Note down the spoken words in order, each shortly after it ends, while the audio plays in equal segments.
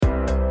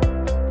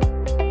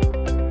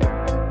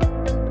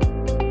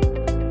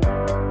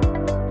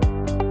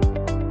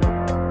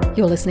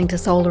You're listening to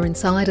Solar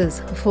Insiders,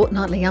 a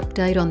fortnightly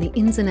update on the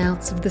ins and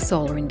outs of the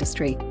solar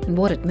industry and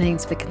what it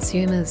means for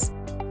consumers.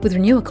 With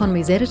Renew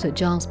Economy's editor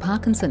Giles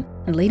Parkinson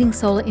and leading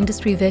solar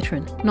industry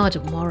veteran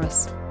Nigel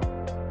Morris.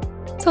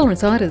 Solar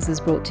Insiders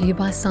is brought to you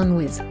by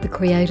SunWiz, the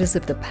creators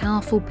of the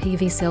powerful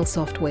PV cell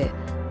software,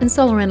 and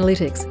Solar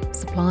Analytics,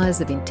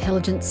 suppliers of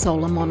intelligent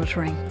solar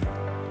monitoring.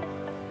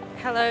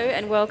 Hello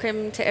and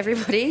welcome to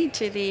everybody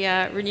to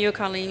the Renew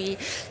Economy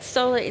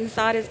Solar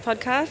Insiders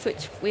podcast,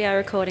 which we are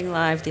recording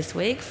live this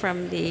week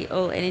from the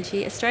All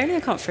Energy Australia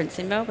Conference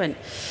in Melbourne.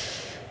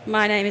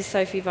 My name is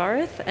Sophie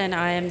Vorrath and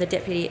I am the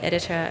Deputy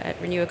Editor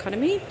at Renew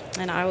Economy,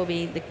 and I will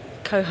be the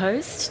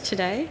co-host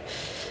today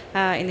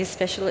in this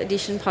special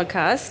edition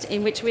podcast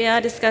in which we are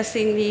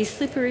discussing the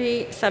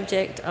slippery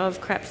subject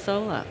of crap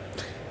solar.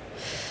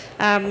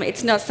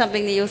 It's not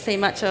something that you'll see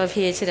much of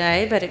here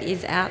today, but it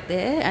is out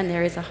there and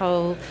there is a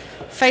whole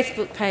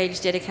Facebook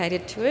page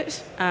dedicated to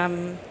it.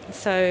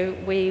 So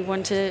we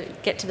want to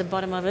get to the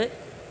bottom of it,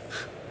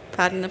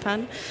 pardon the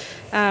pun,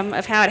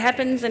 of how it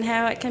happens and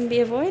how it can be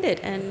avoided.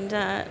 And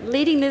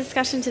leading the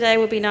discussion today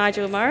will be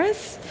Nigel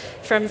Morris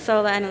from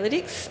Solar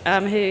Analytics,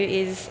 who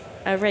is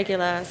a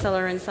regular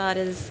Solar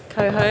Insiders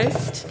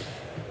co-host.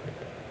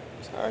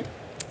 Sorry.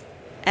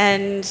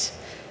 And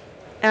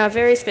our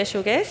very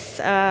special guests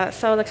are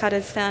Solar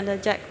Cutters founder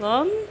Jack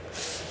Long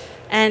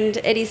and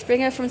Eddie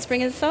Springer from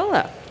Springer's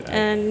Solar.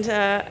 And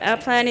our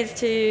plan is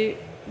to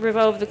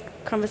revolve the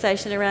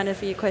conversation around a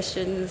few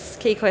questions,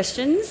 key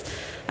questions,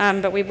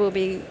 but we will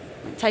be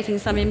taking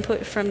some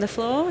input from the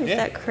floor. Is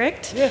that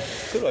correct? Yeah,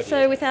 good idea.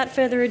 So without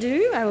further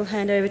ado, I will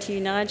hand over to you,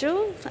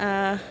 Nigel,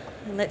 and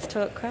let's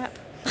talk crap.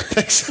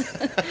 Thanks.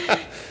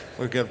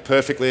 We've got a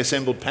perfectly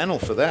assembled panel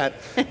for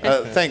that.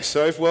 Thanks,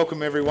 Soph.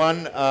 Welcome,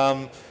 everyone.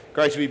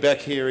 Great to be back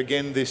here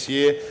again this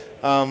year.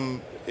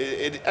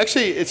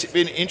 It's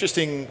been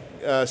interesting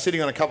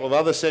sitting on a couple of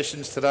other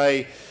sessions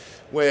today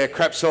where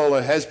crap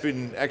solar has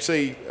been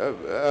actually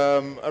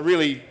a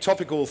really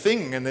topical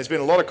thing, and there's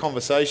been a lot of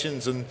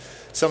conversations and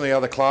some of the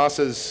other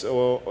classes, some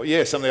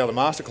of the other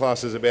master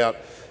classes about,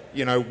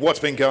 what's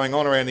been going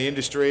on around the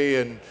industry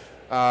and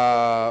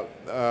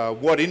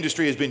what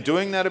industry has been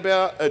doing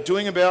about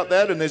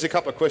that. And there's a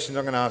couple of questions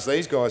I'm going to ask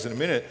these guys in a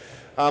minute.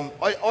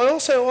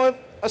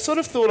 I sort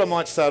of thought I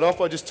might start off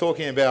by just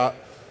talking about,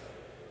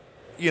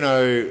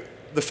 the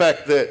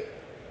fact that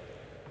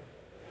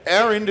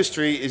our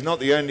industry is not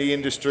the only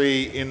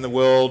industry in the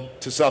world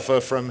to suffer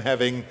from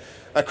having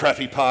a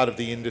crappy part of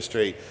the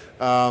industry.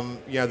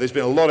 There's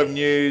been a lot of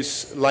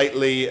news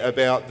lately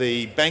about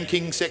the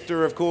banking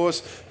sector, of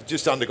course,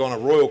 just undergone a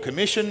royal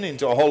commission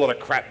into a whole lot of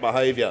crap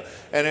behaviour.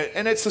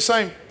 And it's the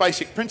same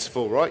basic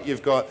principle, right?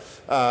 You've got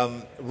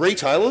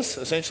retailers,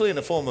 essentially, in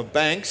the form of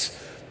banks,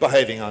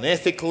 behaving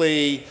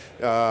unethically,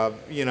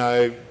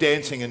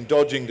 dancing and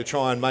dodging to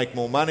try and make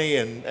more money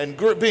and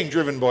being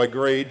driven by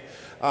greed.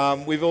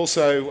 We've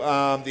also,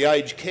 the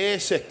aged care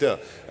sector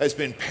has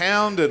been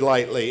pounded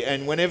lately,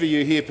 and whenever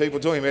you hear people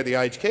talking about the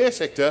aged care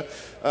sector,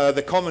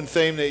 the common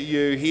theme that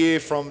you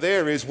hear from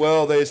there is,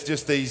 well, there's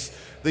just these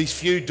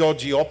few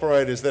dodgy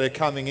operators that are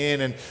coming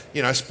in and,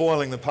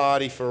 spoiling the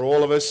party for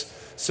all of us.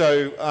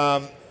 So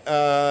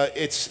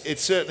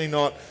it's certainly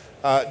not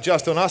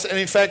just on us. And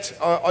in fact,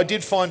 I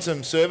did find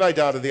some survey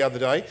data the other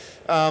day.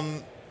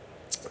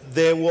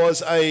 There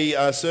was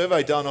a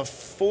survey done of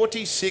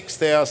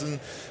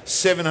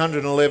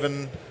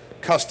 46,711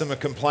 customer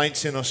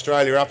complaints in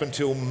Australia up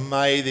until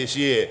May this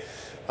year.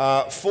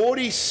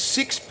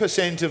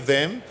 46% of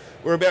them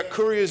were about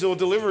couriers or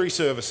delivery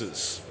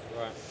services.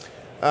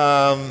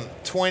 Right.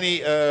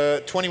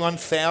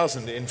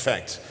 21,000, in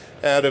fact,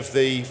 out of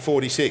the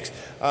 46.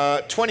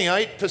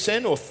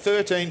 28% or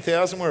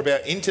 13,000 were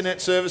about internet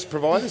service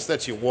providers.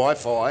 That's your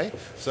Wi-Fi.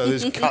 So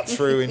there's cut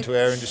through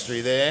into our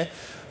industry there.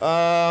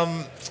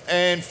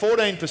 And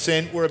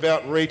 14% were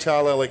about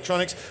retail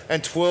electronics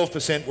and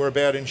 12% were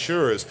about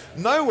insurers.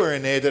 Nowhere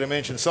in there did I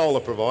mention solar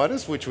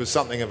providers, which was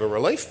something of a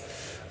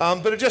relief.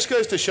 But it just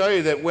goes to show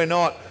you that we're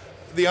not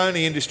the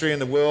only industry in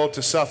the world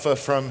to suffer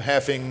from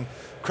having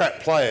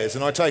crap players,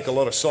 and I take a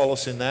lot of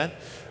solace in that.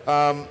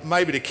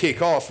 Maybe to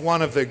kick off,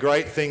 one of the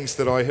great things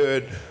that I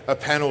heard a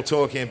panel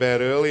talking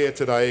about earlier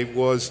today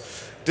was,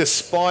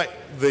 despite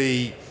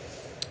the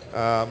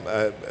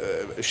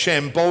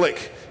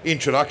shambolic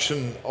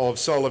introduction of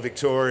Solar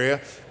Victoria,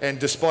 and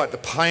despite the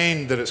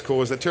pain that it's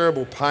caused, the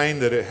terrible pain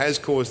that it has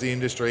caused the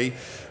industry,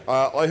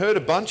 I heard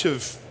a bunch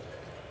of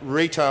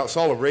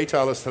solar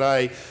retailers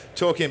today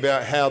talking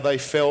about how they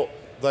felt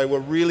they were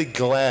really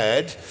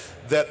glad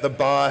that the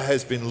bar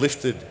has been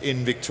lifted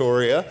in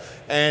Victoria,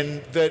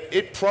 and that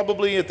it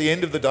probably at the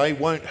end of the day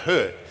won't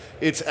hurt.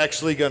 It's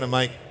actually going to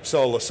make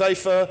solar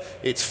safer.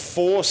 It's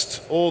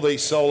forced all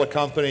these solar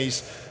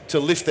companies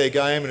to lift their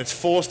game, and it's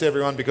forced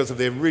everyone, because of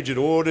their rigid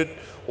audit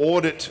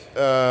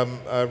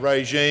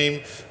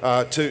regime,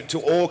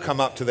 to all come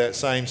up to that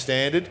same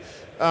standard.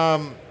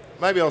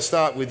 Maybe I'll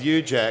start with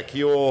you, Jack.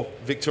 You're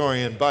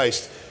Victorian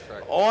based.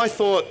 Correct. I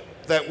thought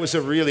that was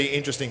a really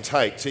interesting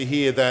take to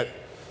hear that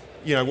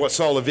what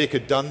Solar Vic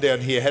had done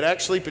down here had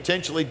actually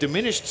potentially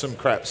diminished some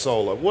crap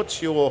solar.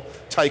 What's your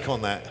take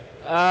on that?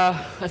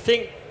 I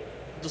think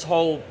this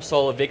whole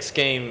Solar Vic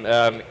scheme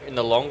in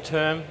the long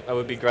term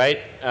would be great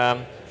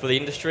for the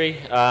industry.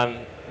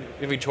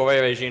 In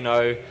Victoria, as you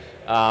know,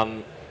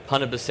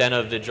 100%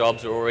 of the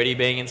jobs are already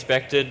being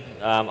inspected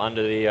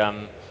under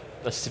the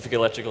Certificate of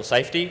Electrical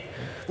Safety.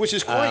 Which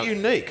is quite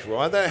unique,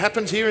 right? That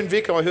happens here in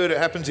Vic. I heard it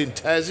happens in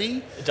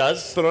Tassie. It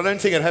does. But I don't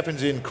think it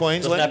happens in It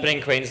Queensland. doesn't happen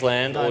in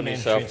Queensland or New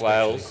South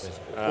Wales.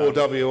 Or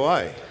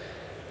WA.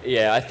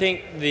 Yeah, I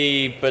think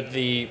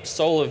the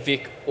Solar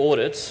Vic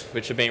audits,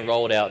 which are being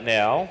rolled out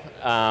now,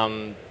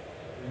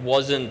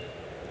 wasn't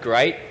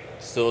great.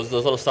 So there's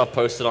a lot of stuff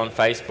posted on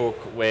Facebook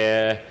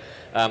where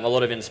a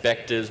lot of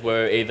inspectors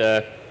were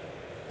either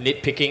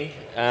nitpicking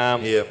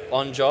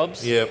on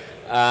jobs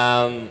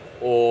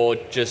or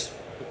just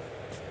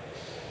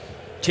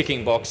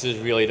ticking boxes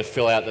really to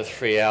fill out the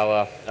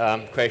 3-hour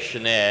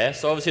questionnaire.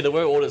 So obviously there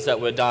were audits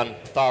that were done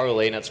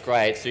thoroughly, and that's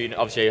great. So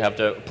obviously you have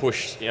to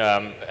push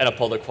and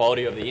uphold the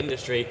quality of the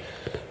industry.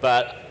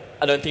 But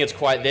I don't think it's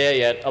quite there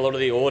yet. A lot of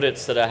the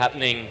audits that are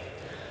happening,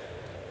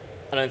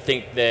 I don't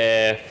think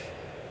they're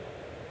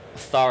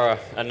thorough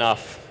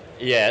enough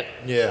yet,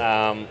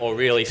 or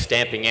really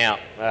stamping out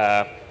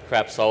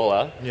crap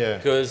solar. Yeah.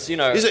 Because,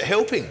 Is it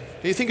helping?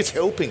 Do you think it's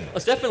helping?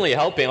 It's definitely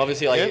helping.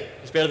 Obviously,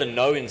 it's better than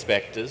no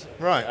inspectors.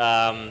 Right.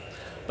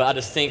 But I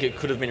just think it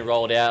could have been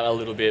rolled out a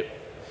little bit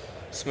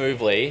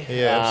smoothly.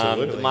 Yeah,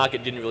 absolutely. The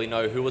market didn't really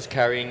know who was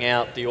carrying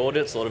out the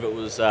audits. A lot of it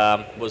was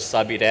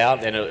subbied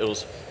out, then it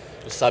was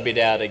subbied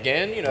out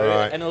again.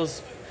 Right. And there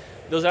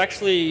was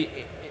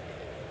actually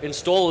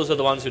installers are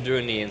the ones who are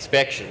doing the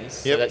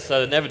inspections. Yep.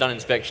 So they've never done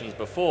inspections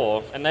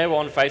before, and they were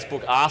on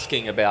Facebook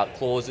asking about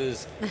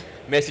clauses,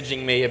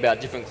 messaging me about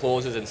different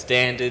clauses and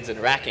standards and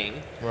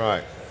racking.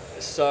 Right.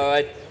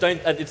 So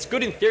it's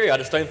good in theory. I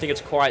just don't think it's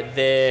quite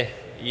there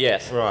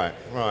yet. Right.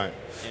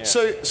 Yeah.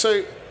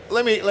 So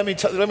let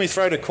me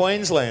throw to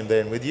Queensland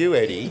then with you,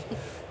 Eddie.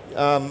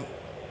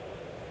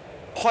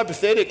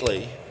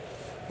 Hypothetically,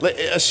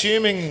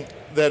 assuming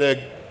that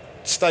a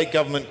state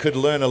government could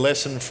learn a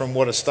lesson from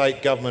what a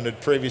state government had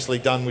previously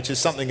done, which is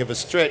something of a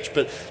stretch,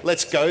 but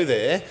let's go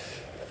there.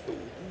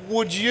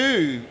 Would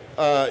you,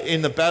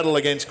 in the battle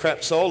against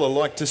crap solar,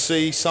 like to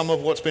see some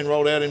of what's been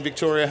rolled out in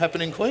Victoria happen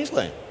in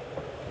Queensland?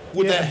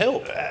 Would that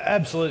help?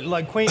 Absolutely.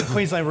 Like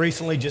Queensland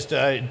recently just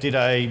did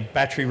a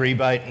battery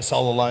rebate and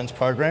solar loans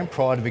program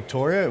prior to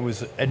Victoria. It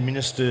was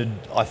administered,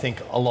 I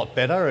think, a lot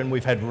better, and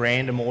we've had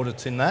random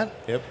audits in that.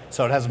 Yep.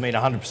 So it hasn't been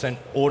a 100%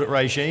 audit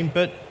regime,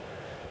 but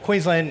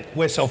Queensland,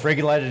 we're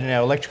self-regulated in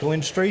our electrical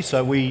industry,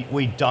 so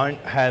we don't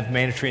have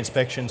mandatory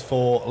inspections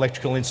for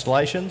electrical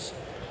installations.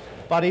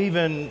 But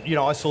even,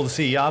 I saw the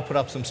CER put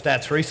up some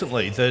stats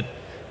recently that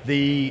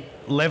the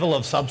level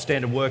of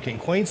substandard work in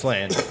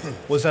Queensland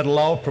was at a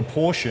lower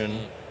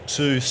proportion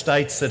to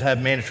states that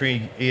have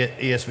mandatory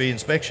ESV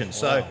inspections.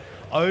 So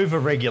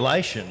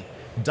over-regulation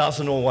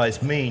doesn't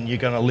always mean you're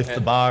going to lift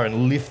the bar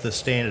and lift the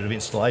standard of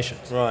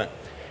installations. Right.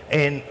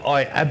 And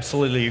I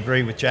absolutely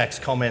agree with Jack's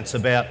comments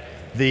about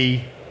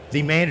the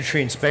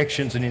mandatory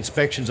inspections and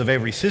inspections of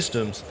every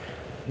systems.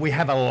 We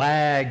have a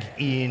lag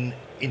in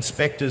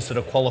inspectors that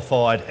are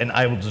qualified and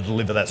able to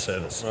deliver that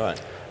service. Right.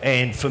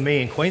 And for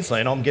me in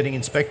Queensland, I'm getting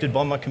inspected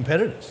by my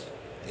competitors.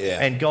 Yeah.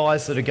 And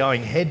guys that are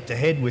going head to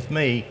head with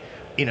me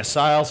in a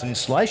sales and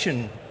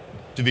installation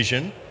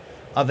division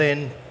are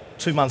then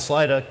 2 months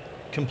later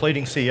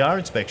completing CER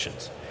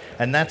inspections.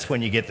 And that's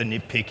when you get the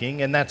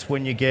nitpicking, and that's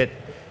when you get,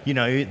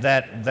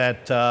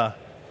 that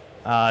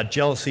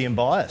jealousy and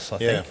bias, I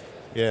think.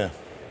 Yeah.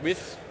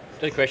 With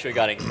the question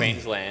regarding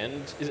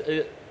Queensland,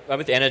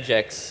 with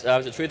Energex,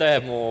 is it true they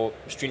have more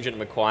stringent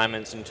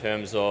requirements in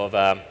terms of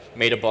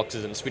meter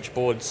boxes and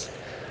switchboards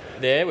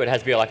there, where it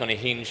has to be like on a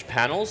hinged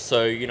panel?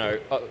 So,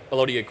 a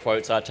lot of your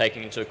quotes are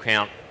taking into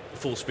account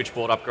full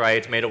switchboard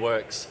upgrades, meter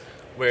works,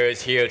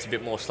 whereas here it's a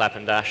bit more slap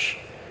and dash.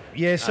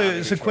 Yeah,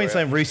 so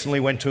Queensland recently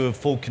went to a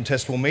full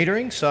contestable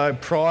metering. So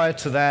prior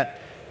to that,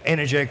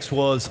 Energex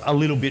was a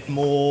little bit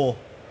more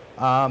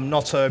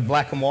not so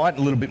black and white,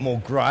 a little bit more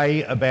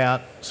grey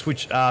about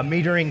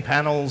metering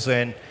panels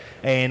and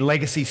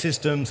legacy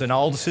systems and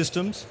older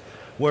systems.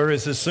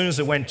 Whereas as soon as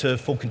it went to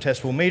full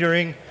contestable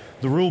metering,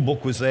 the rule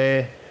book was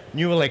there,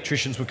 new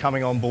electricians were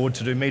coming on board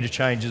to do meter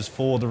changes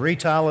for the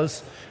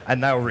retailers,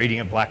 and they were reading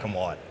it black and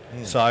white.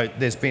 So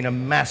there's been a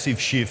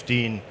massive shift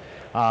in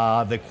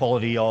the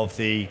quality of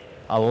the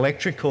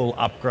electrical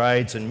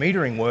upgrades and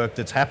metering work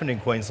that's happened in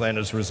Queensland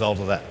as a result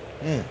of that.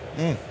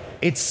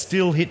 It's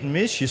still hit and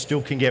miss. You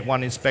still can get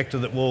one inspector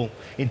that will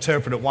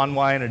interpret it one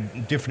way and a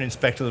different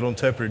inspector that will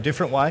interpret it a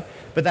different way,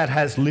 but that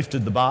has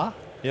lifted the bar.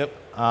 Yep.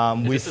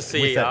 Is this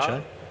a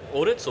CER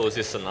audits, or is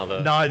this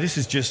another? No, this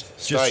is just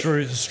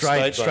through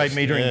straight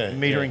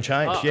metering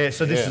change. Yeah,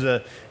 so this is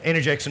a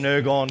Energex and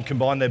Ergon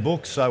combined their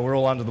books, so we're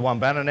all under the one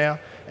banner now,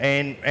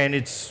 and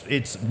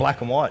it's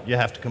black and white. You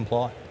have to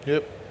comply.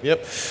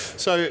 Yep.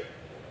 So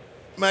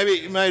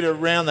maybe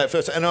around that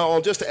first, and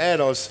I'll just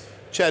add, I was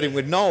chatting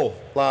with Noel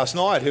last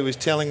night, who was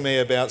telling me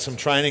about some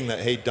training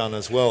that he'd done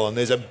as well, and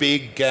there's a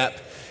big gap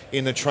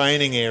in the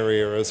training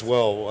area as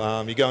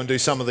well. You go and do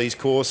some of these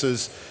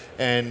courses,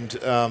 and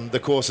the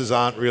courses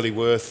aren't really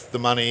worth the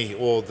money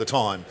or the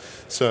time.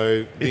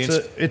 So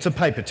it's a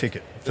paper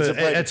ticket.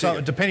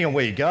 Depending on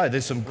where you go,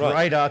 there's some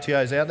great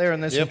RTOs out there,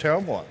 and there's some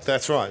terrible ones.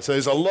 That's right. So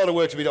there's a lot of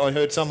work to be done. I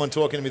heard someone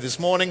talking to me this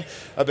morning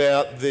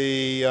about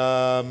the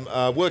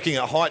working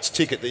at heights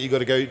ticket that you got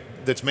to go.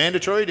 That's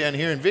mandatory down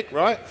here in Vic,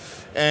 right?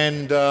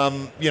 And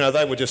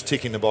they were just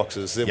ticking the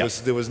boxes.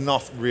 There was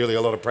not really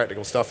a lot of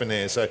practical stuff in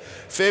there. So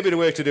fair bit of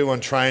work to do on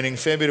training.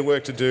 Fair bit of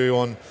work to do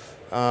on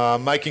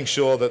making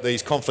sure that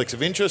these conflicts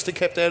of interest are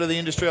kept out of the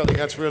industry. I think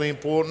that's really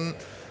important.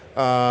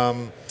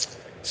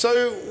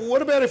 So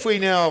what about if we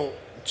now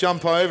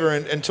jump over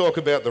and talk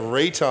about the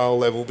retail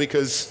level?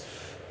 Because,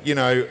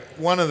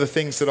 one of the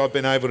things that I've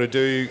been able to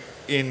do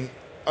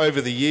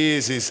over the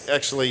years is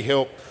actually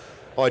help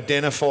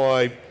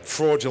identify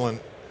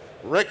fraudulent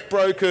rec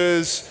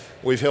brokers.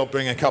 We've helped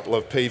bring a couple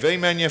of PV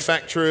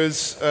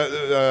manufacturers,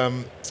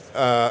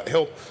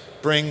 help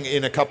bring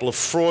down a couple of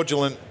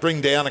fraudulent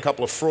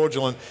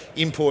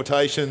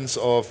importations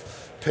of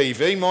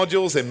PV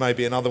modules. There may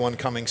be another one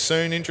coming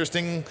soon.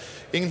 Interestingly,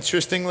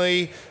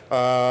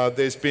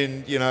 there's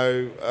been,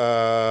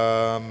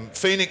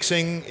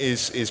 phoenixing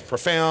is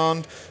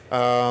profound.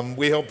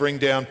 We helped bring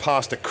down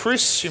Pastor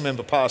Chris. You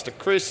remember Pastor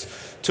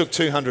Chris took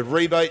 200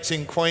 rebates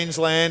in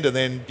Queensland and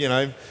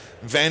then,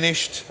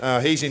 vanished.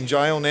 He's in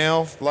jail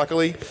now,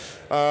 luckily.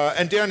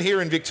 And down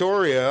here in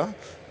Victoria,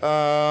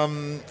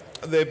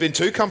 there have been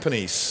 2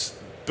 companies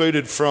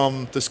booted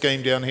from the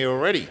scheme down here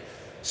already.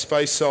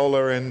 Space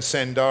Solar and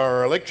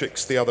Sandara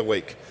Electrics the other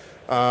week,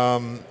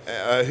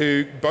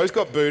 who both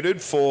got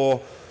booted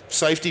for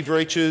safety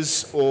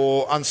breaches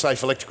or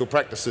unsafe electrical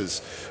practices,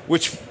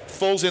 which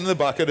falls in the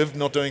bucket of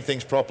not doing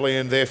things properly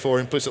and therefore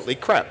implicitly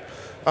crap.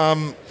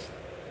 And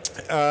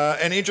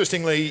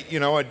interestingly,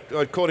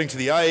 according to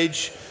The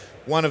Age,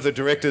 one of the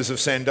directors of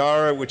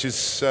Sandara, which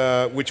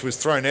was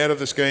thrown out of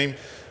the scheme,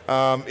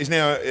 is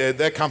now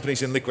that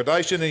company's in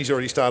liquidation, and he's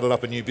already started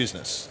up a new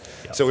business.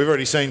 Yep. So we've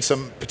already seen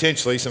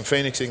potentially some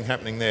phoenixing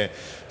happening there.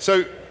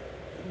 So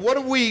what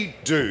do we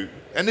do?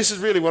 And this is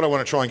really what I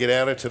want to try and get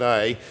out of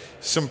today,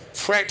 some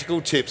practical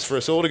tips for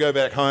us all to go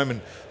back home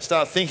and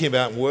start thinking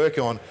about and work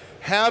on.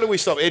 How do we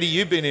stop? Eddie,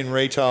 you've been in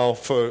retail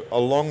for a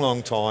long,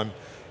 long time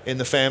in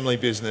the family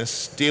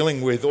business,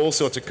 dealing with all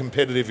sorts of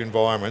competitive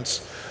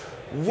environments.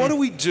 What do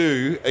we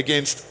do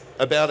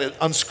about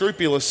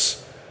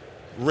unscrupulous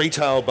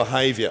retail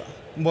behaviour?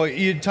 Well,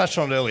 you touched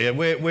on it earlier.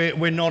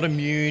 We're not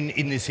immune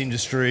in this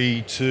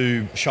industry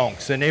to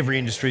shonks, and every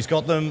industry's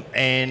got them.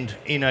 And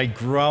in a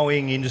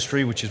growing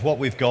industry, which is what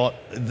we've got,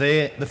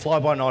 the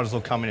fly-by-nighters will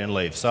come in and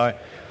leave. So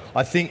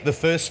I think the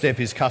first step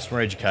is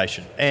customer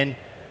education. And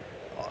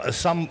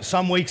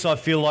some weeks I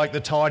feel like the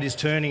tide is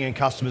turning and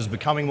customers are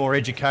becoming more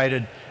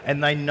educated,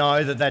 and they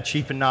know that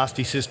cheap and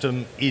nasty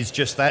system is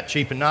just that,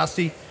 cheap and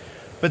nasty.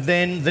 But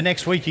then the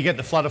next week you get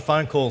the flood of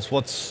phone calls.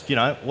 What's your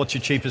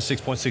cheapest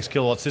 6.6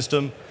 kilowatt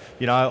system?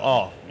 You're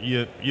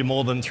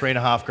more than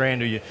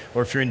 $3,500,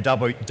 or if you're in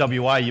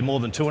WA, you're more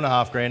than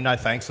 $2,500. No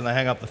thanks, and they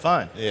hang up the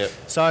phone. Yeah.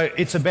 So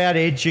it's about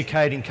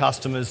educating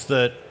customers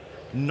that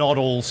not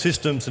all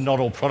systems and not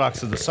all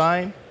products are the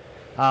same.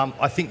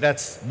 I think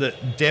that's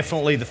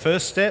definitely the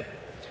first step.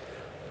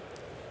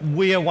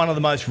 We are one of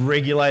the most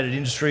regulated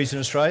industries in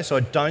Australia, so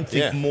I don't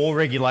think more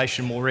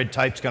regulation, more red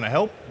tape is going to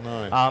help.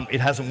 No.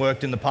 It hasn't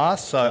worked in the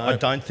past, so I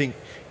don't think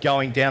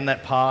going down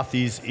that path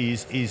is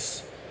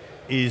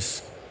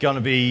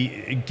going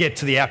to get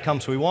to the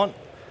outcomes we want.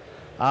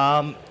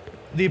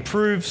 The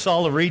Approved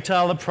Solar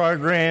Retailer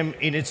program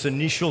in its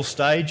initial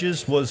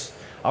stages was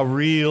a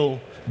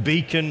real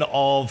beacon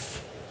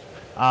of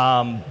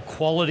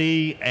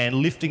quality and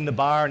lifting the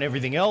bar and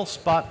everything else,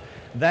 but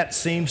that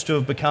seems to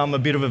have become a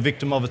bit of a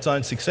victim of its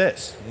own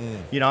success.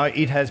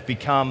 It has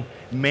become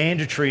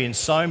mandatory in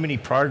so many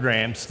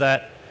programs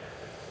that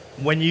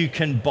when you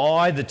can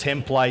buy the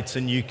templates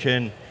and you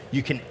can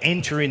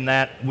enter in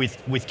that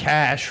with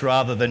cash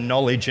rather than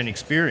knowledge and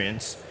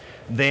experience,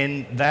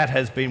 then that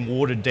has been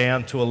watered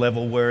down to a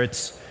level where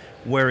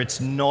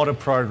it's not a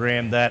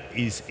program that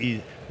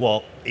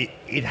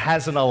it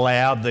hasn't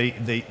allowed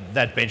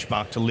that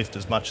benchmark to lift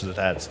as much as it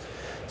has.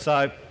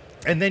 So,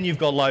 and then you've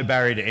got low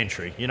barrier to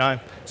entry. Very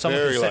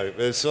low.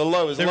 It's so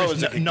low as it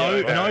can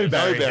go. No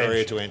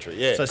barrier to entry.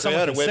 Yeah. So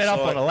someone can set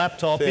up on a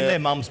laptop in their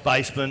mum's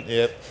basement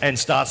and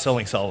start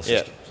selling solar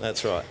systems. Yeah,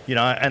 that's right.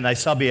 And they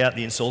sub out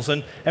the installs.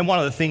 And one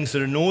of the things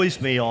that annoys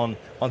me on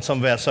some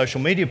of our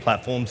social media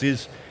platforms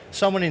is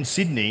someone in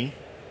Sydney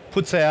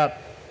puts out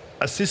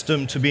a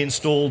system to be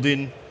installed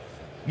in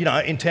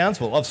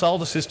Townsville. I've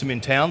sold a system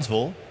in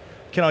Townsville.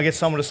 Can I get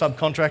someone to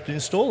subcontract and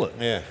install it?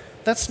 Yeah.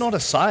 That's not a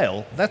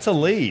sale, that's a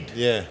lead.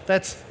 Yeah.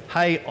 That's,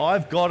 hey,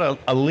 I've got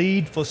a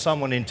lead for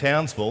someone in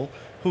Townsville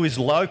who is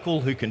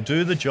local, who can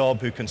do the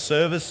job, who can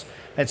service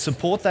and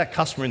support that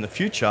customer in the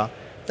future,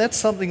 that's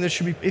something that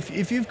should be,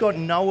 if you've got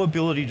no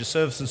ability to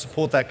service and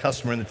support that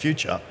customer in the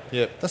future,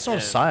 that's not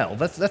a sale,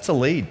 that's a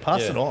lead,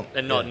 pass it on.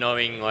 And not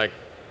knowing like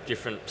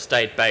different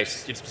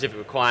state-based specific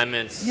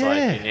requirements,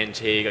 like in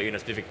NT, you got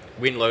specific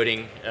wind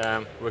loading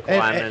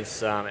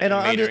requirements and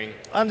metering.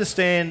 I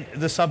understand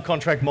the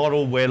subcontract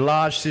model where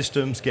large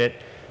systems get,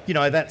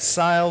 that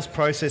sales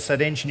process,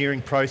 that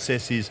engineering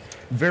process is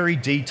very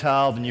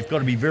detailed and you've got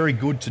to be very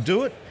good to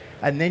do it,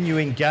 and then you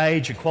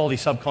engage a quality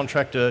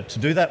subcontractor to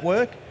do that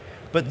work.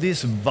 But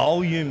this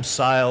volume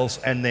sales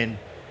and then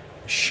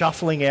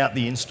shuffling out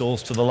the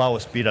installs to the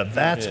lowest bidder,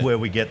 that's where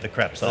we get the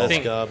crap sales.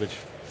 That's garbage.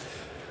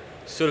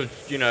 Sort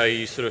of,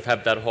 you sort of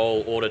have that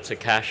whole order to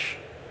cash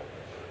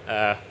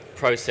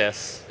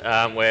process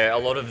where a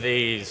lot of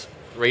these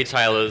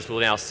retailers will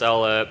now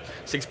sell a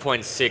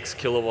 6.6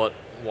 kilowatt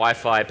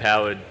Wi-Fi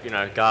powered,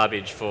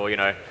 garbage for,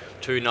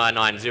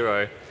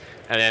 2,990,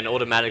 and then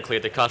automatically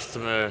the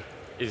customer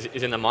is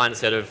in the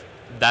mindset of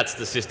that's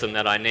the system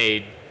that I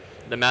need.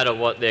 No matter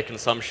what their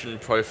consumption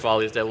profile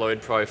is, their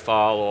load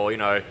profile,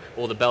 or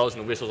all the bells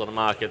and whistles on the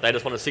market, they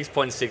just want a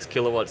 6.6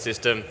 kilowatt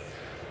system,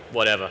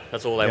 whatever.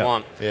 That's all they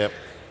want. Yep.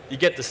 You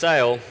get the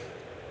sale,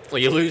 or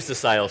you lose the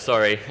sale,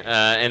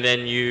 and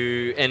then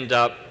you end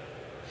up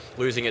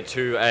losing it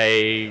to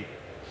a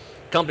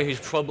company who's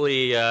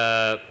probably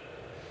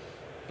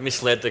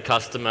misled the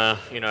customer,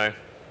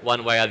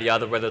 one way or the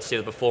other, whether it's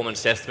the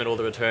performance estimate or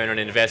the return on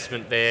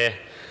investment there,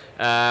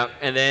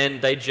 and then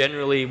they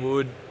generally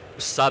would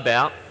sub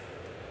out.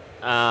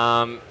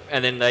 And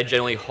then they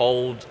generally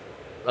hold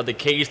the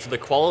keys to the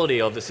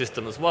quality of the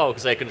system as well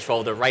because they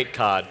control the rate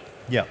card.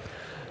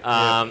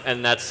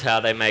 And that's how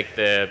they make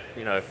their,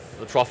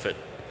 the profit.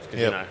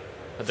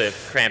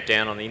 They've cramped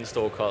down on the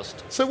install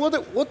cost. So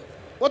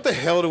what the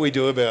hell do we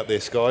do about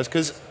this, guys?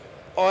 Because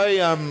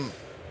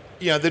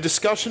the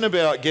discussion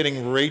about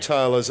getting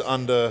retailers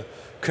under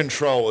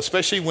control,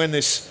 especially when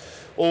this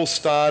all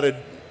started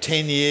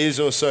 10 years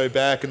or so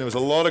back, and there was a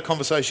lot of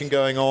conversation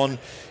going on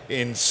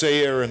in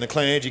SEER and the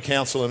Clean Energy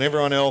Council and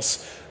everyone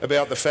else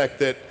about the fact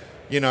that,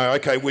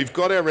 okay, we've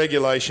got our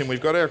regulation, we've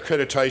got our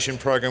accreditation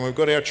program, we've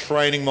got our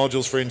training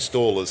modules for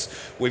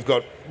installers, we've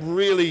got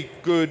really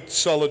good,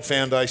 solid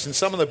foundations,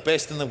 some of the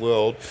best in the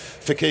world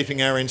for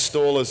keeping our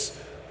installers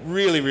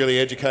really, really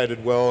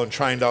educated well and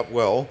trained up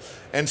well.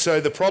 And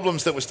so the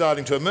problems that were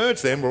starting to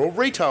emerge then were all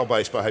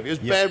retail-based behaviour. It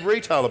was bad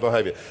retailer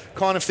behaviour,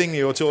 kind of thing that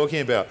you're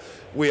talking about.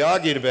 We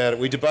argued about it,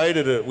 we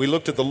debated it, we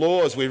looked at the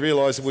laws, we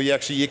realised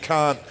that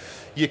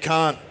you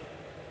can't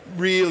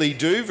really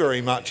do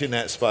very much in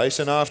that space.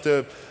 And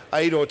after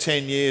 8 or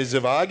 10 years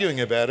of arguing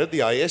about it, the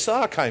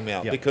ASR came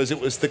out because it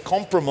was the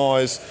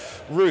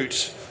compromise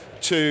route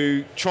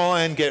to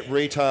try and get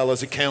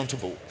retailers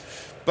accountable.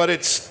 But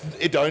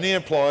it only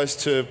applies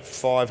to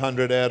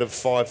 500 out of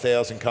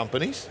 5,000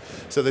 companies.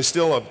 So there's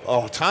still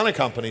a ton of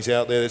companies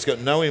out there that's got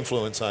no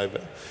influence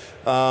over.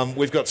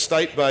 We've got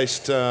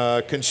state-based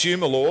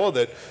consumer law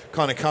that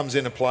kind of comes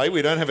into play.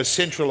 We don't have a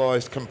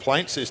centralised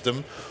complaint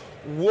system.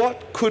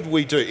 What could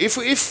we do?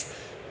 If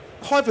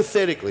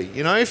hypothetically,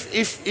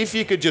 if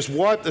you could just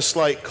wipe the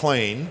slate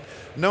clean,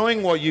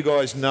 knowing what you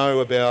guys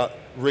know about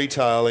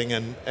retailing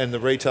and the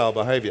retail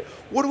behaviour,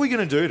 what are we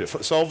going to do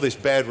to solve this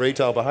bad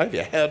retail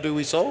behaviour? How do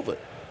we solve it?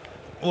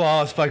 Well,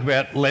 I spoke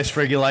about less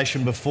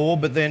regulation before,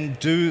 but then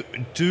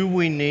do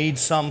we need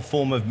some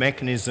form of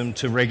mechanism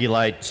to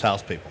regulate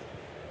salespeople?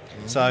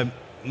 So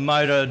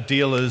motor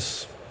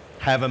dealers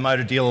have a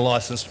motor dealer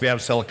license to be able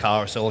to sell a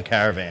car or sell a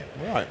caravan.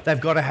 Right.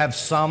 They've got to have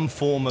some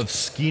form of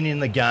skin in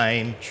the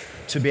game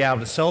to be able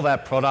to sell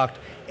that product,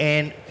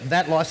 and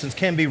that license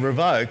can be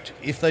revoked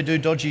if they do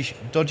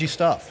dodgy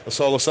stuff. A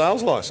solar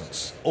sales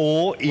license.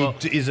 Or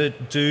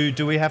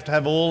do we have to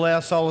have all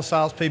our solar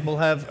salespeople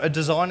have a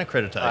design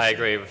accreditation? I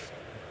agree with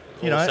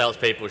all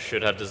salespeople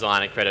should have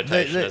design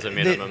accreditation as a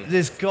minimum.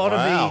 There's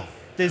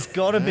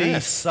got to be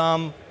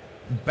some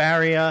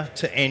barrier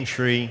to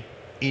entry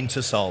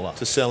into solar.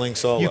 To selling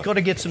solar. You've got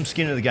to get some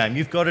skin in the game.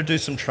 You've got to do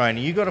some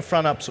training. You've got to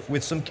front up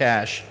with some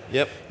cash.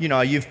 Yep.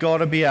 You've got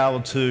to be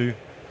able to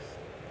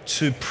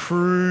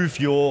prove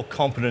your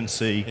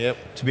competency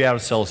to be able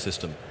to sell a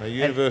system. A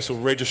universal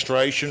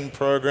registration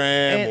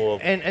program,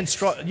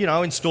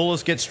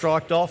 installers get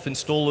striked off.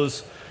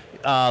 Installers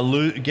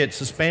get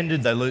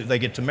suspended. They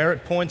get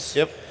demerit points.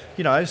 Yep.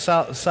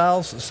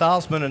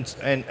 Salesmen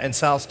and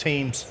sales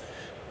teams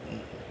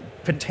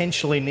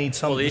potentially need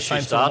some. Well, the the issue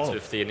same starts sort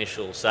of with the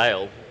initial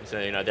sale. So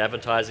the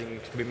advertising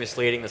can be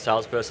misleading. The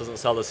salesperson doesn't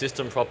sell the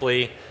system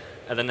properly,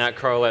 and then that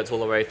correlates all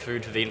the way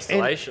through to the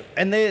installation.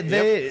 And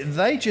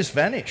they just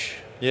vanish.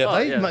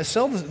 Yeah.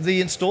 Sell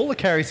the installer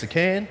carries the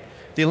can.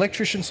 The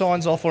electrician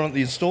signs off on it.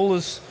 The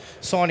installer's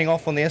signing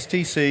off on the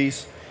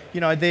STCs.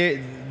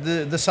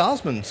 The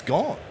salesman's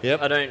gone.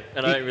 Yep. I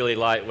don't really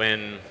like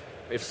when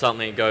if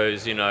something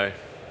goes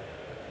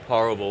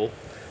horrible,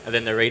 and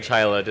then the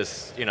retailer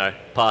just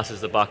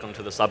passes the buck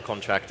onto the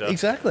subcontractor.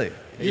 Exactly.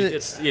 You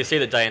see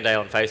the day and day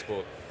on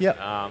Facebook.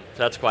 Yeah. So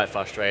that's quite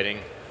frustrating.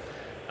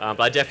 But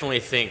I definitely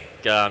think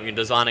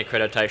design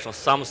accreditation or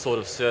some sort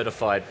of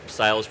certified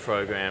sales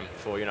program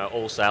for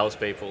all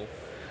salespeople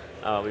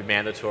be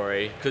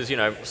mandatory because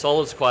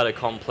solar's quite a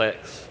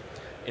complex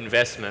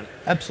investment.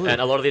 Absolutely.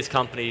 And a lot of these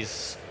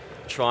companies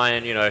try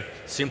and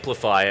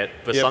simplify it,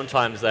 but Yep.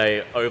 sometimes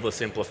they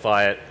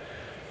oversimplify it,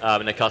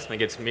 and the customer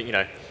gets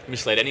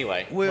misled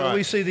anyway.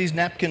 We see these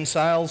napkin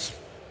sales.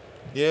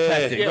 Yeah,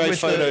 Tactic. great With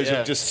photos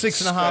the- of just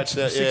Six and a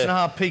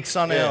half peak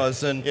sun Yeah.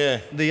 hours, and Yeah.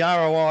 the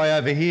ROI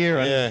over here,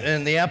 and, Yeah.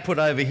 and the output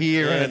over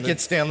here, Yeah, and and it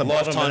gets down the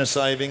bottom, lifetime and it's,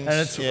 savings. and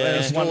it's, Yeah. and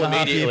it's Install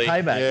 1.5 year immediately.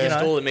 payback. Yeah.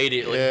 Install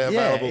immediately. Yeah,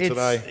 available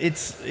today.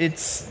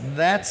 It's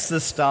that's the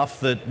stuff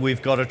that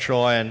we've got to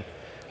try and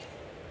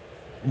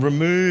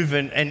remove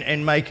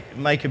and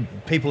make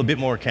people a bit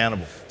more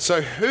accountable.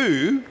 So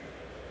who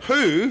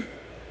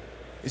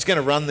is going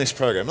to run this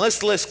program? Let's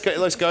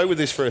go with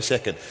this for a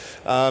second.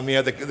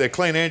 The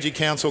Clean Energy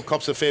Council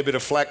cops a fair bit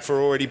of flack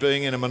for already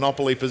being in a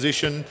monopoly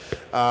position.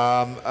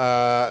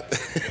 Hey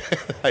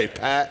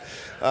Pat,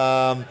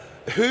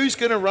 who's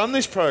going to run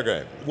this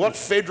program? What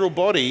federal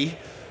body?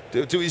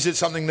 Is it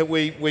something that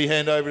we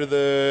hand over to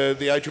the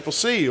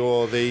ACCC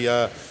or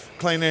the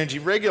Clean Energy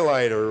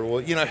Regulator,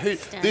 or who?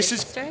 This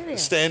is Australia.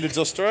 Standards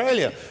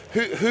Australia.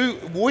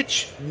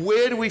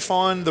 Where do we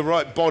find the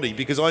right body?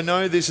 Because I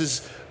know this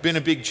has been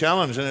a big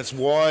challenge, and it's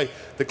why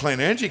the Clean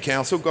Energy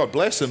Council, God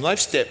bless them, they've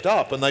stepped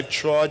up and they've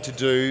tried to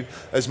do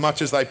as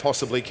much as they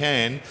possibly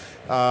can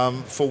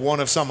for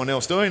want of someone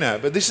else doing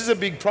that. But this is a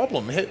big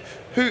problem.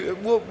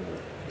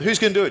 Who's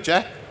going to do it,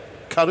 Jack?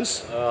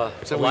 Cutters?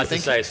 I'd like to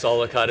say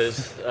solar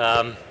cutters,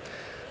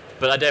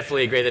 but I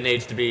definitely agree there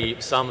needs to be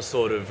some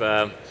sort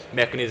of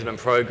mechanism and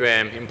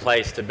program in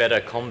place to better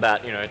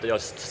combat, the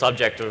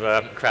subject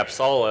of crap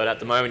solar. At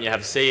the moment, you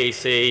have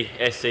CEC,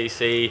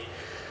 SEC,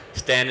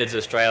 Standards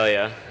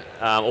Australia,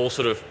 all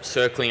sort of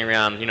circling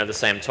around, the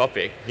same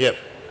topic. Yep.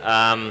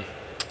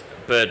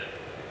 But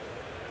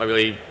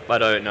I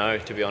don't know,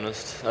 to be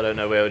honest. I don't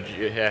know where And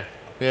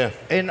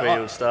where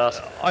you would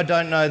start. I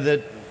don't know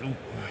that,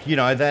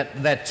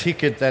 that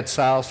ticket, that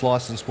sales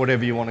license,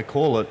 whatever you want to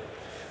call it,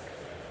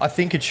 I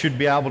think it should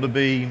be able to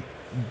be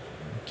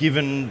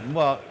given,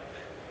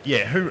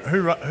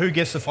 who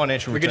gets the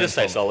financial We return? could just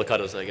say from it? solar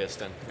cutters, I guess,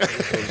 then. We'll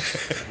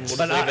just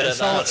But leave it at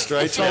solar, that.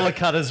 Straight, solar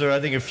cutters are,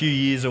 I think, a few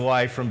years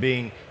away from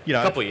being, A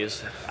couple of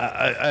years.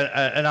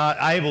 and are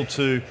able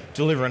to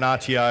deliver an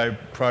RTO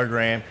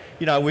program.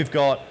 We've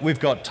got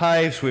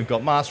TAFEs, we've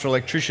got master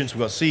electricians,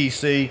 we've got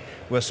CEC,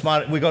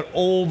 we've got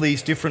all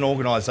these different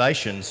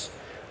organisations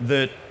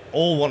that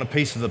all want a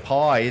piece of the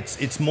pie.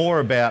 It's more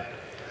about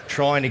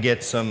trying to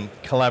get some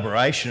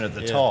collaboration at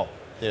the top,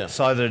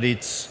 so that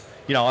it's,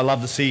 I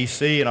love the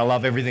CEC and I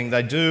love everything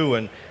they do,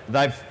 and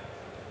they've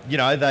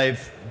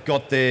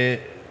got their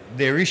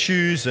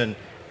issues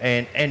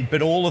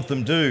but all of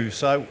them do.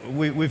 So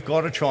we've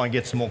got to try and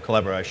get some more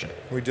collaboration.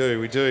 We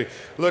do.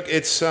 Look,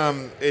 I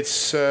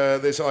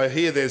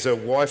hear there's a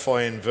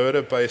Wi-Fi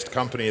inverter-based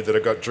company that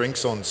have got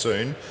drinks on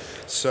soon.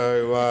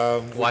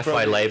 So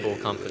Wi-Fi label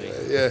company.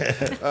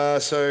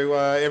 So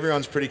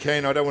everyone's pretty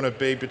keen. I don't want to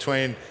be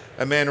between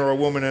a man or a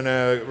woman and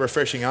a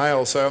refreshing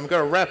ale. So I'm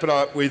going to wrap it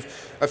up with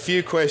a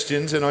few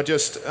questions, and I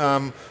just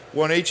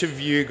want each of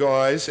you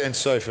guys, and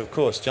Soph, of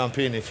course, jump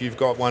in if you've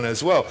got one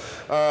as well.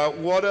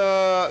 What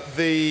are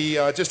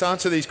the... just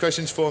answer these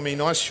questions for me.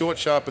 Nice, short,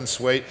 sharp and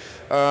sweet.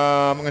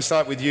 I'm going to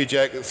start with you,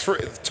 Jack.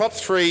 Top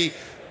three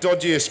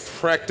dodgiest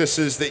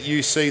practices that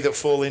you see that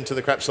fall into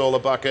the crap solar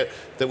bucket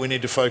that we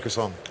need to focus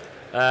on.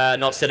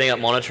 Not setting up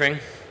monitoring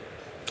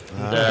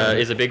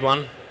is a big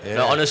one. Yeah.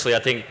 No, honestly, I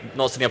think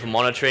not setting up a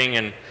monitoring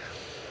and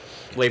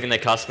leaving their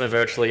customer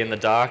virtually in the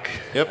dark.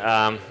 Yep.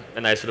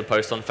 And they sort of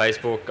post on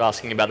Facebook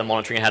asking about the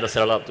monitoring and how to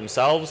set it up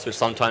themselves, which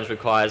sometimes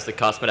requires the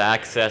customer to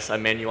access a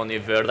menu on the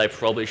inverter they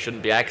probably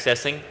shouldn't be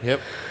accessing. Yep.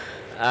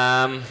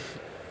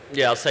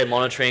 I'll say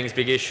monitoring is a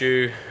big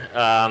issue.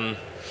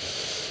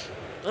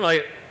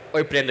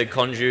 Open-ended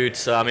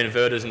conduits,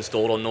 inverters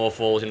installed on North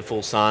walls in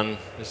full sun.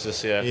 It's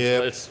just,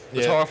 it's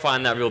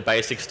horrifying that real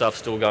basic stuff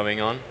still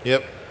going on.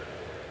 Yep.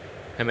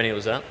 How many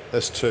was that?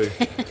 That's two.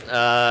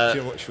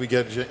 Should we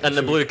get... And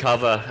the blue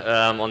cover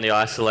on the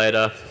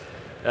isolator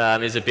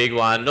is a big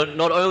one.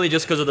 Not only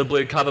just because of the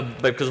blue cover,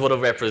 but because of what it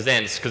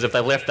represents. Because if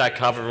they left that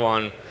cover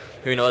on,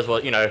 who knows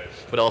what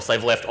else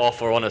they've left off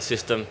or on a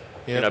system,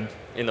 on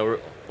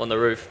the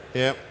roof.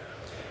 Yep.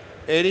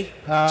 Eddie,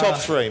 top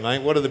three,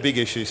 mate. What are the big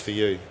issues for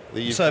you?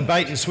 So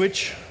bait and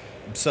switch.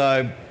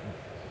 So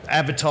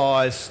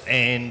advertise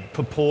and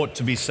purport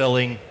to be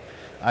selling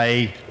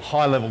a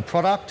high-level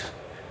product,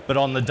 but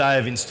on the day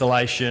of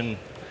installation,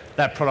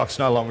 that product's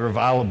no longer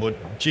available.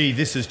 Gee,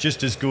 this is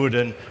just as good,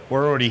 and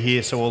we're already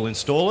here, so we'll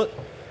install it.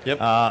 Yep.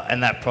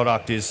 And that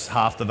product is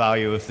half the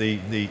value of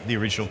the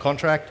original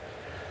contract.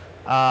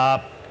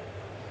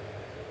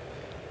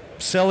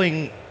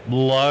 Selling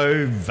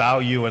low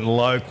value and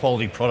low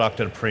quality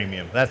product at a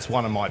premium. That's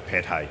one of my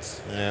pet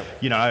hates.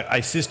 Yeah.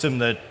 A system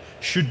that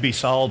should be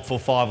sold for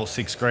 $5,000 or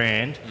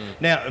 $6,000.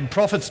 Now,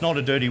 profit's not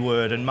a dirty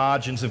word, and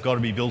margins have got to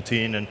be built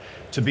in, and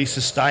to be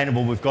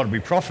sustainable, we've got to be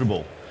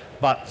profitable.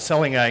 But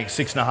selling a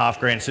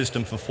 $6,500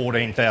 system for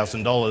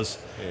 $14,000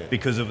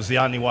 because it was the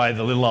only way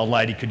the little old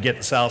lady could get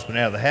the salesman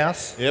out of the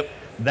house. Yep.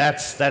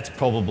 That's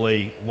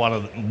probably one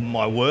of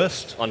my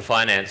worst. On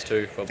finance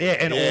too, probably. Yeah,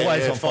 and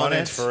always on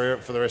finance. for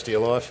the rest of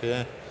your life,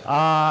 yeah.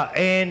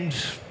 And,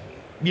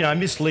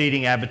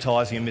 misleading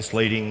advertising and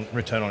misleading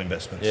return on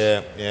investments.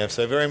 Yeah.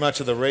 So very much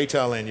at the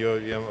retail end,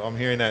 I'm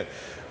hearing that.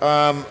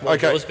 What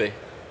would yours be?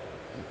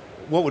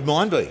 What would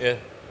mine be? Yeah.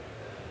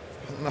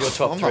 Your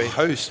top I'm three. the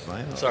host,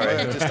 mate. Sorry.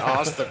 I just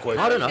asked the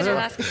question. I don't know. Can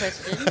I ask a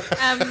question?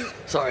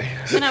 Sorry.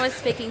 When I was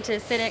speaking to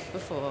Sedec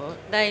before,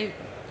 I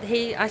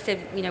said,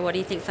 what do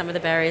you think some of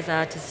the barriers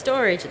are to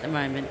storage at the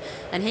moment?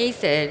 And he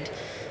said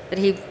that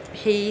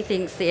he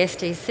thinks the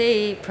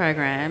STC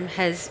program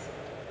has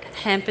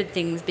hampered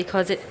things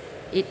because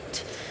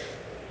it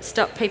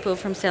stopped people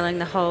from selling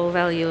the whole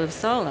value of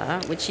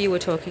solar, which you were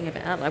talking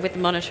about, like with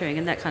monitoring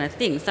and that kind of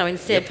thing. So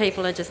instead,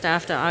 people are just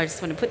after, I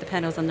just want to put the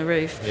panels on the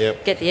roof,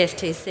 get the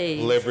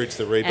STC, leverage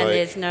the rebate, and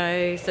there's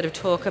no sort of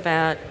talk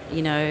about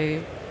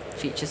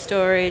future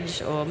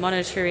storage or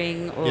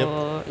monitoring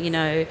or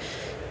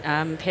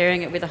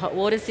pairing it with a hot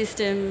water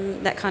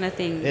system, that kind of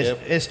thing.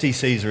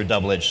 STCs are a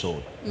double-edged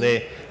sword.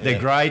 They're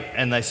great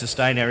and they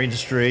sustain our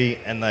industry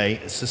and they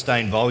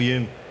sustain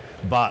volume,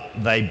 but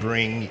they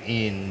bring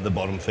in the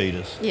bottom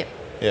feeders. Yep.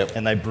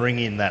 And they bring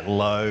in that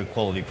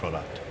low-quality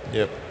product.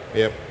 Yep.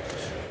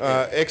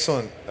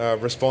 Excellent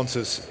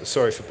responses.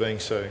 Sorry for being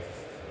so...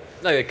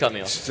 No, you cut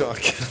me off.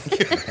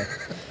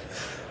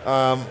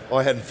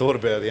 I hadn't thought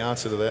about the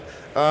answer to that.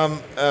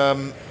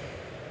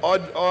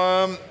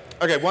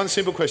 Okay, one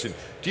simple question.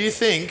 Do you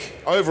think,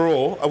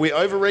 overall, are we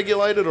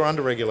over-regulated or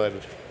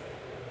under-regulated?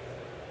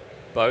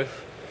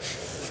 Both.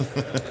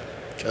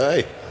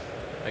 Okay.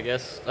 I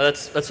guess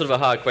that's sort of a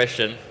hard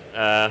question.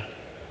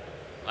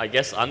 I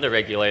guess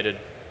under-regulated,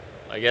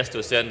 to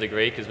a certain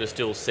degree, because we're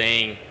still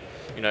seeing,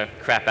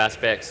 crap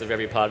aspects of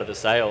every part of the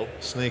sale.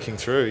 Sneaking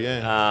through,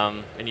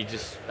 yeah. And you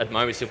just, at the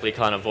moment, simply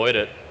can't avoid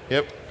it.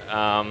 Yep.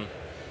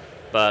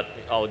 But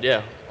I'll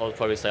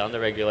probably say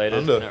under-regulated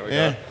in that regard.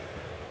 Yeah.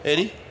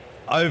 Eddie?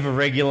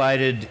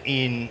 Over-regulated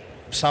in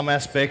some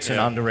aspects and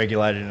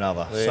under-regulated in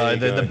other. There so you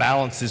go. the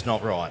balance is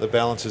not right. The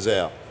balance is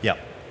out. Yep.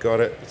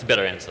 Got it. It's a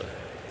better answer.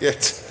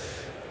 Yes.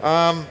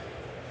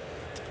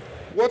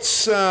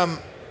 What's a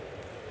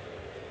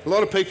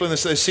lot of people in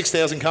there's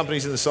 6,000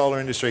 companies in the solar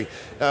industry,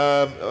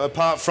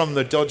 apart from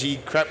the dodgy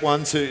crap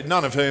ones,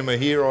 none of whom are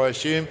here, I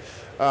assume.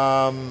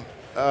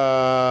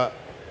 For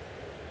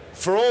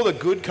all the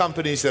good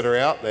companies that are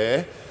out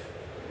there,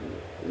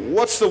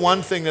 what's the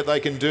one thing that they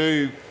can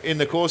do in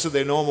the course of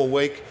their normal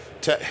week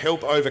to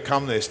help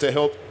overcome this? To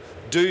help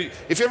do,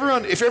 if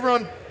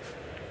everyone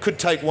could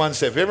take one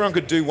step, if everyone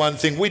could do one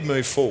thing, we'd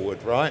move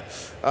forward, right?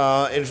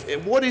 And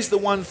what is the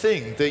one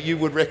thing that you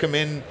would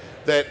recommend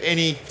that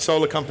any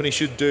solar company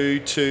should do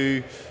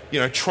to,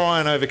 try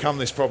and overcome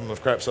this problem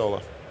of crap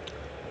solar?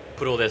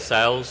 Put all their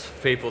sales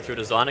people through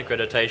design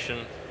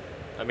accreditation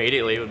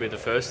immediately would be the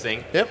first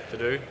thing to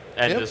do,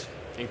 and just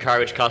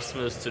encourage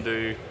customers to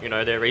do,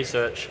 their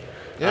research,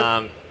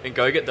 and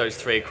go get those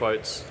 3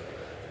 quotes.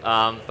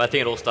 But I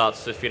think it all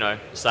starts with,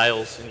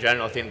 sales in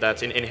general. I think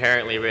that's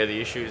inherently where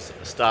the issues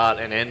start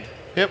and end.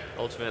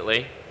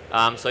 Ultimately.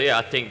 I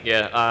think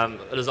a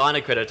design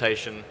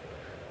accreditation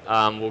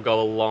will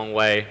go a long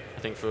way, I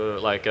think, for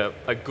like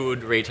a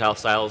good retail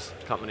sales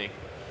company.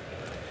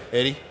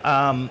 Eddie?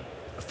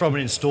 From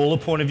an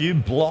installer point of view,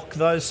 block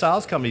those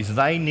sales companies.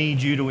 They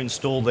need you to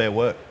install their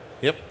work.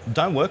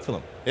 Don't work for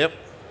them.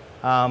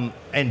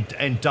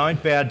 And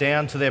don't bow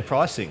down to their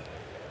pricing.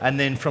 And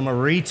then from a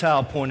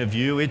retail point of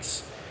view,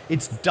 it's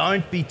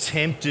don't be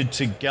tempted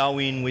to go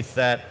in with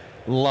that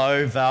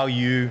low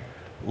value,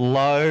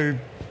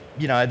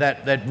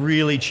 that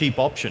really cheap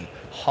option.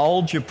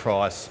 Hold your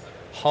price,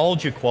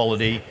 hold your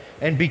quality,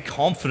 and be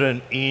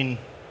confident in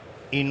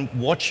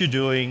what you're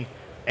doing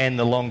and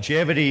the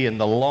longevity and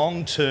the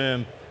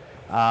long-term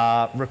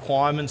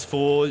requirements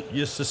for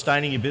you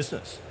sustaining your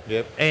business.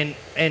 And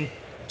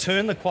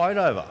turn the quote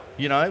over.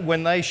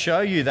 When they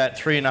show you that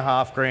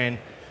 $3,500,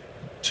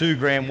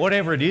 $2,000,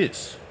 whatever it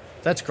is,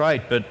 that's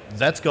great, but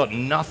that's got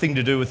nothing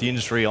to do with the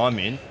industry I'm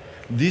in.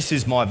 This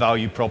is my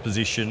value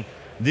proposition.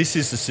 This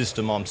is the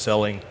system I'm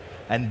selling,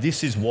 and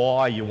this is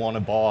why you want to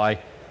buy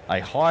a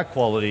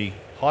high-quality,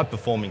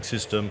 high-performing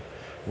system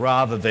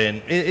rather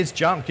than it's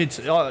junk.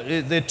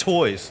 They're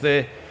toys.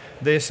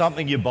 They're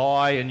something you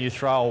buy and you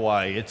throw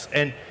away.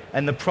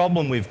 And the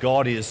problem we've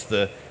got is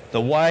the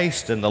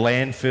waste and the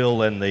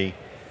landfill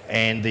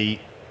and the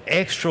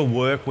extra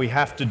work we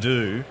have to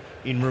do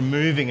in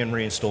removing and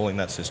reinstalling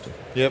that system.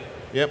 Yep.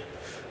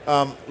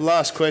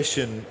 Last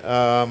question.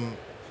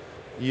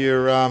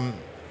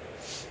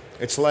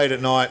 It's late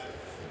at night.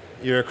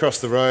 You're across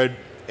the road.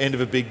 End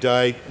of a big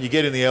day. You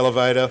get in the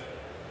elevator.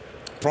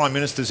 Prime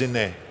Minister's in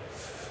there.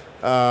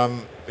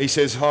 He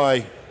says,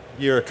 "Hi,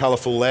 you're a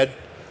colourful lad.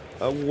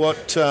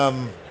 What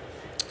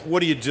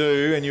do you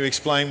do?" And you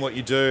explain what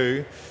you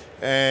do.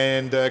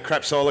 And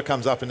crap solar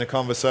comes up in the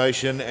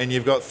conversation, and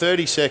you've got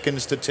 30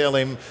 seconds to tell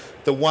him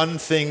the one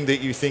thing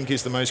that you think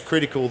is the most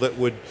critical that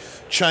would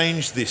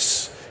change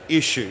this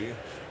issue.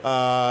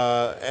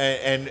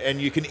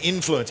 and you can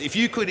influence. If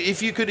you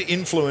could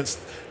influence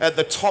at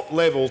the top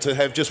level to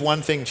have just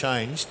one thing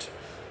changed,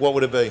 what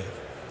would it be?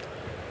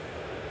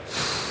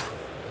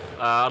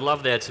 I'd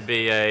love there to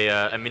be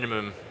a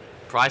minimum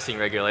pricing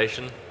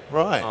regulation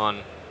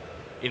on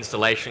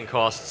installation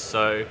costs.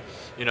 So,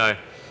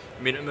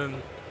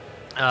 minimum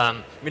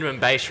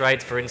base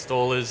rates for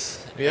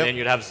installers, and then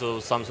you'd have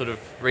some sort of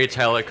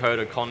retailer code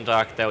of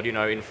conduct that would,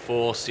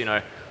 enforce,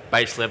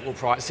 base level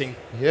pricing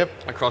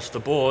across the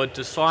board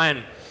to try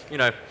and,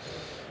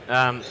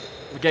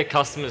 get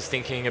customers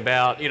thinking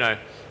about,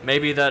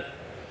 maybe that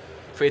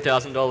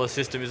 $3,000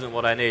 system isn't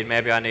what I need.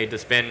 Maybe I need to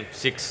spend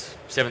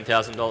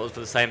 $7,000 for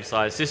the same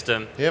size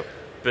system.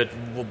 But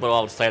what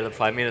I would say to the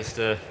Prime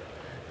Minister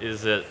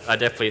is that I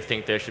definitely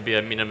think there should be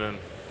a minimum,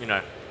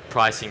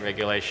 pricing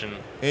regulation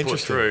put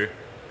through.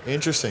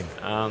 Interesting.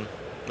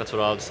 That's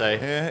what I would say.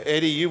 Yeah,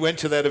 Eddie, you went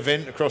to that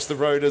event across the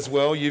road as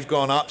well. You've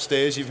gone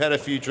upstairs. You've had a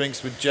few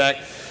drinks with Jack.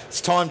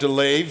 It's time to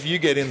leave. You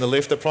get in the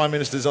lift. The Prime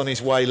Minister's on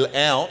his way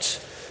out.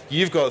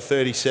 You've got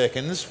 30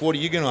 seconds. What are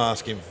you going to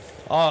ask him?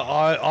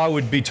 I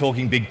would be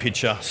talking big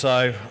picture.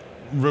 So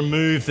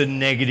remove the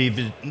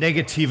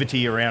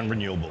negativity around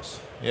renewables.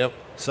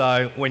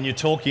 So when you're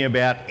talking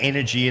about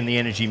energy and the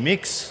energy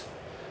mix,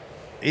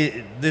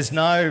 there's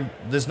no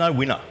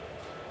winner.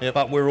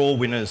 But we're all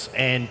winners,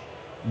 and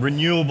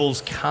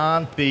renewables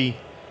can't be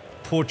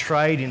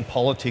portrayed in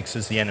politics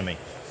as the enemy.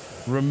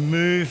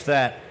 Remove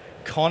that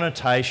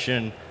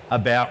connotation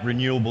about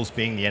renewables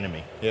being the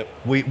enemy.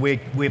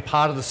 We're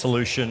part of the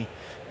solution,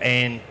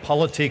 and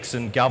politics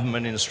and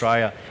government in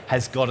Australia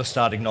has got to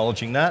start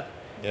acknowledging that,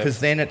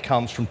 because then it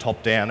comes from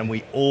top down, and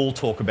we all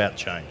talk about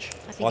change.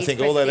 I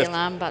think he's pressed the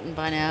alarm button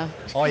by now.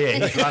 Oh yeah,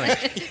 he's running.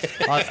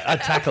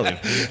 I'd tackle him.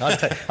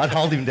 I'd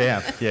hold him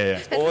down.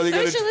 All you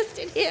Socialist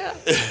in here.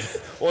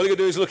 All you got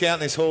to do is look out in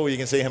this hall. You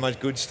can see how much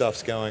good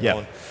stuff's going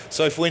on.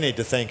 So if we need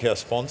to thank our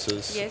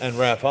sponsors and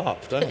wrap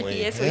up, don't we?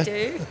 Yes, we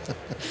do.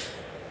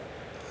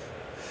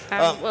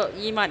 Well,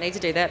 you might need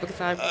to do that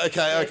because I'm...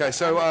 Okay.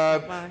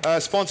 So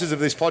sponsors of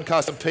this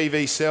podcast are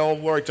PV Cell,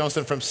 Warwick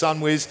Johnston from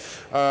Sunwiz.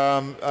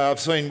 I've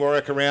seen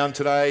Warwick around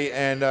today,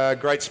 and a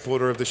great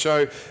supporter of the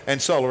show,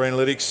 and Solar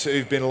Analytics,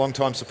 who've been a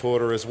long-time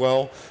supporter as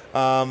well.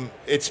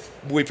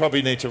 We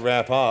probably need to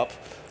wrap up,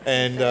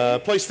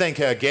 and please thank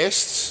our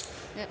guests,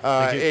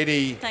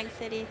 Eddie. Thanks,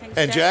 Eddie. Thanks,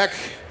 and Jack.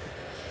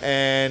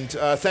 And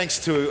thanks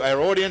to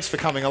our audience for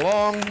coming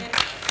along.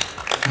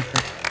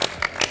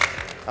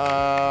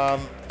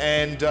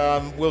 And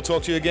we'll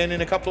talk to you again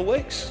in a couple of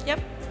weeks.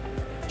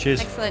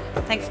 Cheers. Excellent.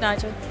 Thanks,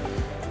 Nigel.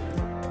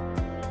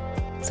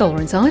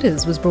 Solar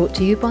Insiders was brought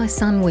to you by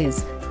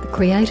Sunwiz, the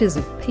creators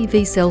of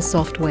PV Cell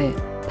software,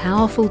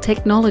 powerful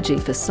technology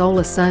for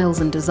solar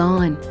sales and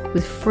design.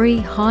 With free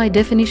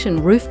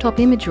high-definition rooftop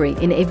imagery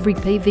in every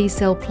PV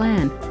cell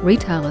plan,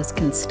 retailers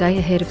can stay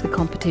ahead of the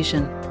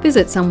competition.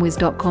 Visit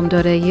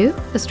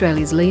sunwiz.com.au,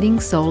 Australia's leading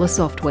solar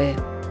software.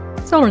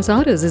 Solar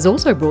Insiders is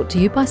also brought to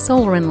you by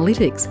Solar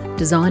Analytics,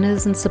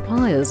 designers and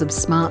suppliers of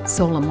smart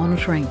solar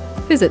monitoring.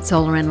 Visit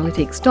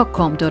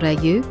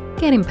solaranalytics.com.au,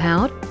 get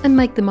empowered and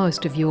make the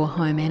most of your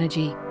home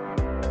energy.